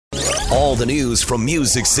All the news from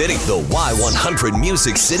Music City. The Y100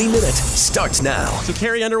 Music City Minute starts now. So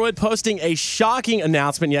Carrie Underwood posting a shocking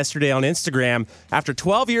announcement yesterday on Instagram. After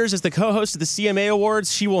 12 years as the co-host of the CMA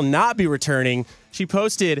Awards, she will not be returning. She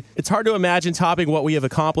posted, "It's hard to imagine topping what we have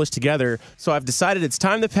accomplished together, so I've decided it's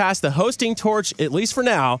time to pass the hosting torch, at least for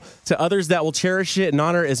now, to others that will cherish it and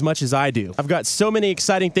honor it as much as I do. I've got so many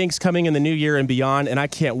exciting things coming in the new year and beyond, and I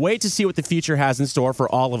can't wait to see what the future has in store for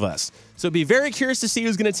all of us." So be very curious to see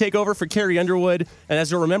who's going to take over for Carrie Underwood. And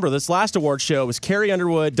as you'll remember, this last award show was Carrie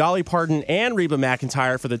Underwood, Dolly Parton, and Reba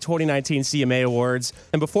McEntire for the 2019 CMA Awards.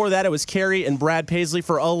 And before that, it was Carrie and Brad Paisley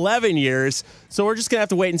for 11 years. So we're just going to have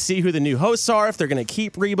to wait and see who the new hosts are, if they're going to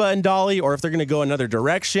keep Reba and Dolly, or if they're going to go another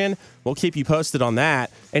direction. We'll keep you posted on that.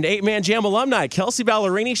 And 8-Man Jam alumni Kelsey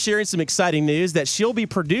Ballerini sharing some exciting news that she'll be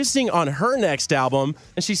producing on her next album.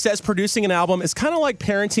 And she says producing an album is kind of like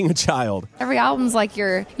parenting a child. Every album's like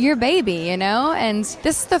your baby, you know? And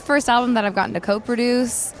this is the first album that I've gotten to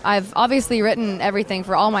co-produce. I've obviously written everything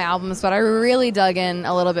for all my albums, but I really dug in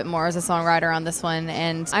a little bit more as a songwriter on this one,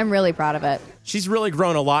 and I'm really proud of it. She's really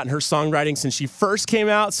grown a lot in her songwriting since she first came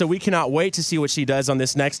out, so we cannot wait to see what she does on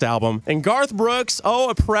this next album. And Garth Brooks,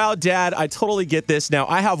 a proud dad. I totally get this. Now,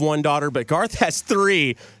 I have one daughter, but Garth has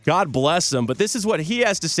 3. God bless him. But this is what he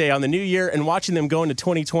has to say on the new year and watching them go into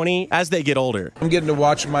 2020 as they get older. I'm getting to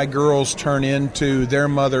watch my girls turn into their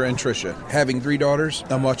mother and Trisha. Having 3 daughters,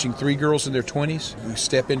 I'm watching 3 girls in their 20s who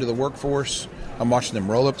step into the workforce. I'm watching them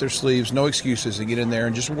roll up their sleeves, no excuses, and get in there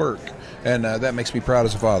and just work. And that makes me proud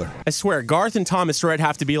as a father. I swear, Garth and Thomas Rhett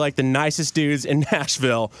have to be like the nicest dudes in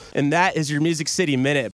Nashville. And that is your Music City Minute.